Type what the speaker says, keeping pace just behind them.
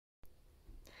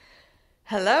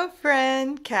Hello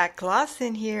friend, Kat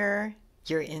Clausen here.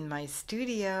 You're in my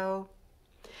studio.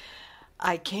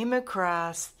 I came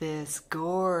across this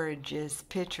gorgeous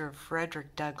picture of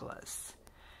Frederick Douglass.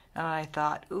 And I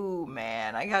thought, ooh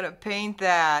man, I gotta paint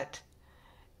that.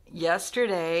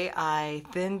 Yesterday I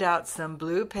thinned out some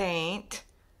blue paint,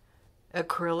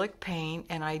 acrylic paint,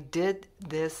 and I did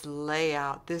this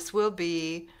layout. This will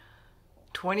be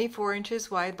 24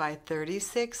 inches wide by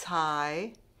 36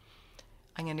 high.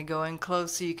 I'm going to go in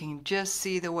close so you can just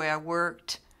see the way I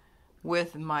worked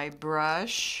with my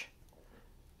brush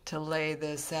to lay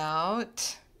this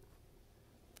out.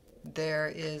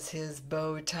 There is his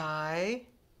bow tie.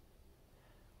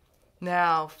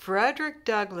 Now, Frederick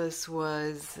Douglass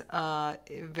was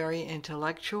very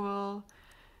intellectual.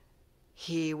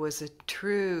 He was a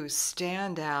true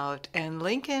standout, and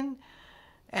Lincoln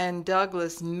and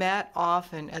Douglass met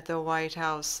often at the White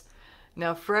House.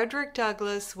 Now, Frederick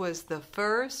Douglass was the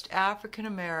first African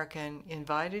American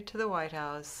invited to the White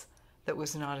House that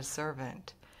was not a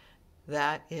servant.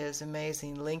 That is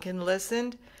amazing. Lincoln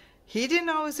listened. He didn't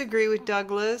always agree with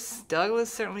Douglass.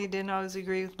 Douglass certainly didn't always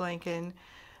agree with Lincoln.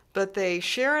 But they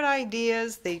shared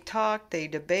ideas, they talked, they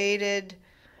debated,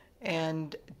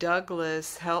 and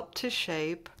Douglass helped to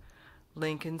shape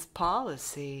Lincoln's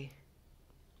policy.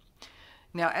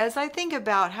 Now, as I think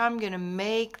about how I'm going to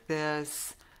make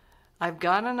this, I've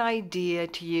got an idea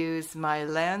to use my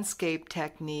landscape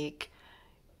technique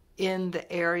in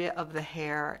the area of the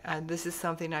hair. And this is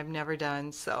something I've never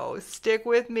done, so stick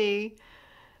with me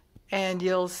and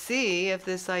you'll see if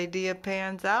this idea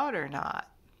pans out or not.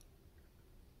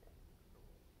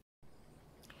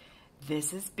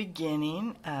 This is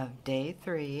beginning of day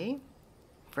 3,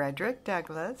 Frederick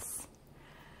Douglass.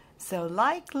 So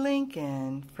like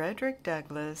Lincoln, Frederick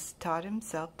Douglass taught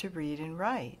himself to read and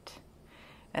write.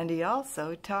 And he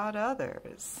also taught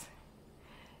others.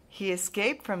 He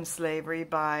escaped from slavery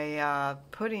by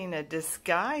putting a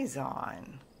disguise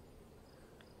on.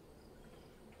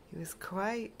 He was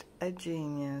quite a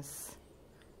genius.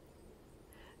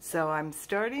 So I'm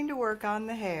starting to work on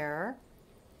the hair.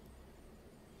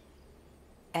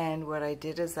 And what I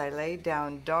did is I laid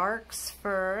down darks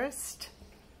first,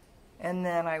 and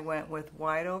then I went with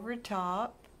white over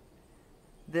top.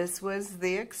 This was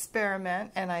the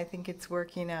experiment, and I think it's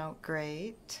working out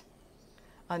great.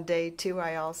 On day 2,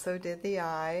 I also did the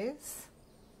eyes.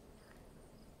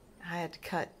 I had to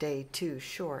cut day 2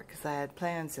 short because I had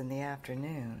plans in the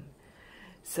afternoon.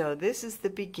 So this is the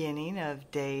beginning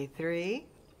of day 3,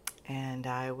 and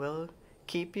I will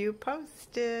keep you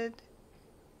posted.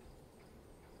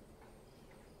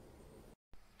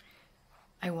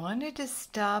 I wanted to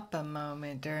stop a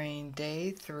moment during day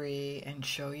 3 and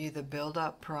show you the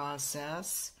build-up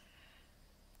process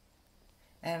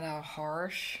and how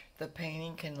harsh the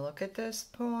painting can look at this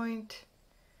point.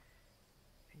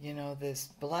 You know, this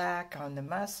black on the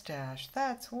mustache,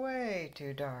 that's way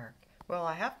too dark. Well,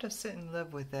 I have to sit and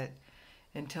live with it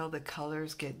until the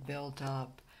colors get built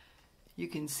up. You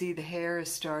can see the hair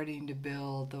is starting to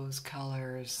build those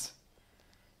colors.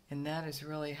 And that is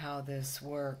really how this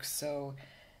works. So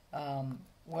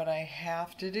what I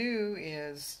have to do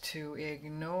is to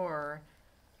ignore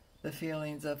the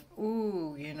feelings of,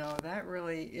 ooh, you know, that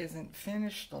really isn't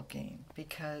finished looking,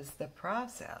 because the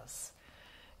process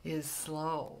is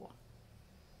slow.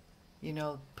 You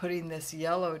know, putting this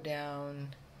yellow down,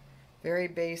 very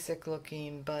basic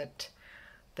looking, but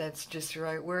that's just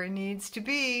right where it needs to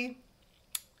be.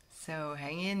 So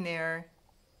hang in there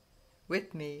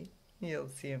with me. You'll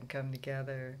see them come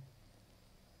together.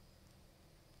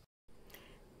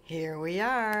 Here we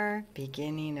are,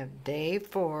 beginning of day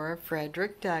 4,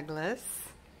 Frederick Douglass.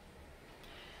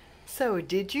 So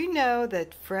did you know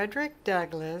that Frederick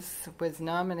Douglass was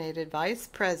nominated vice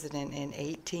president in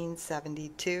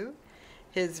 1872?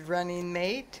 His running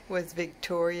mate was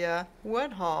Victoria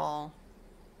Woodhull.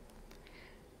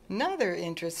 Another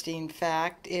interesting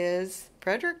fact is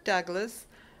Frederick Douglass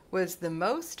was the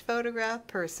most photographed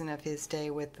person of his day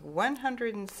with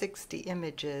 160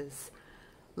 images.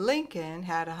 Lincoln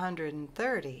had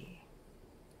 130.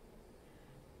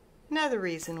 Another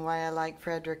reason why I like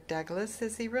Frederick Douglass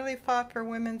is he really fought for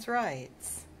women's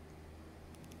rights.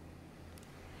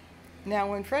 Now,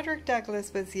 when Frederick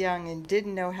Douglass was young and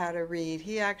didn't know how to read,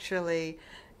 he actually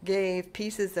gave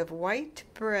pieces of white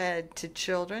bread to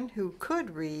children who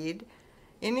could read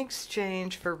in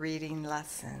exchange for reading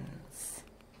lessons.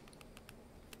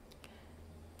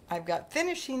 I've got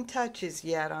finishing touches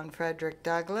yet on Frederick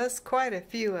Douglass, quite a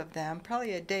few of them,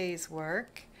 probably a day's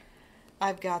work.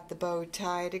 I've got the bow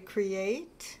tie to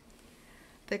create.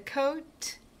 The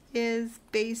coat is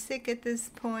basic at this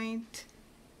point.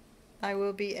 I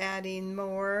will be adding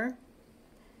more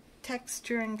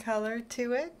texture and color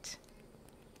to it.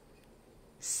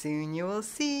 Soon you will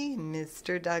see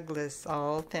Mr. Douglas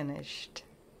all finished.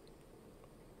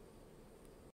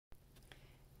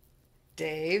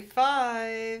 Day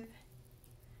 5.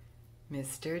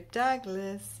 Mr.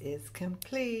 Douglas is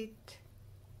complete.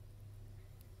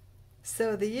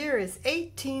 So the year is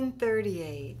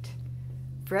 1838.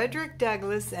 Frederick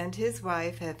Douglass and his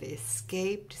wife have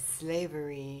escaped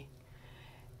slavery,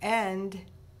 and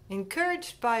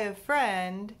encouraged by a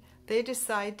friend, they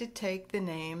decide to take the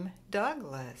name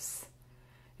Douglas.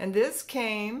 And this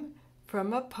came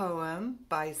from a poem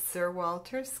by Sir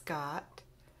Walter Scott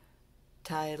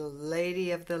titled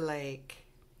Lady of the Lake.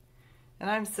 And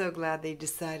I'm so glad they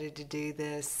decided to do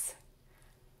this.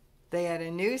 They had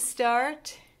a new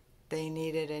start. They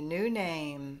needed a new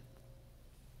name.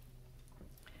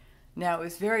 Now, it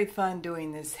was very fun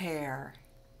doing this hair.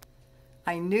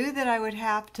 I knew that I would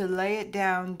have to lay it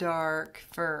down dark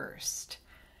first,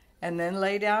 and then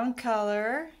lay down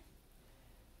color,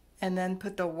 and then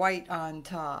put the white on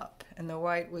top. And the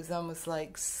white was almost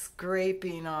like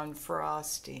scraping on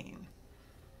frosting.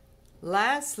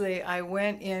 Lastly, I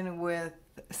went in with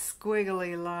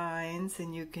squiggly lines,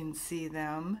 and you can see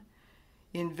them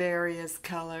in various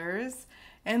colors.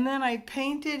 And then I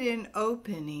painted in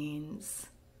openings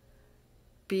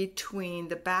between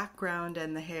the background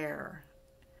and the hair.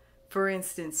 For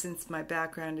instance, since my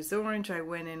background is orange, I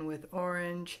went in with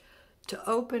orange to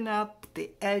open up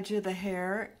the edge of the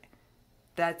hair.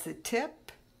 That's a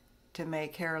tip to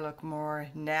make hair look more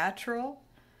natural,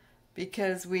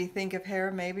 because we think of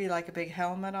hair maybe like a big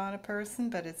helmet on a person,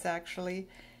 but it's actually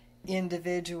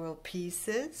individual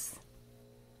pieces.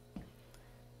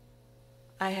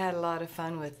 I had a lot of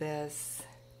fun with this.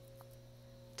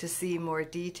 To see more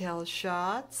detailed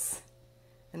shots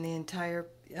and the entire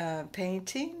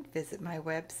painting, visit my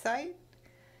website,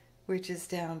 which is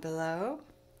down below.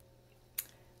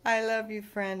 I love you,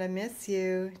 friend. I miss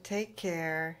you. Take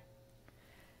care.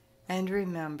 And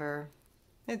remember,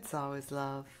 it's always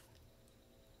love.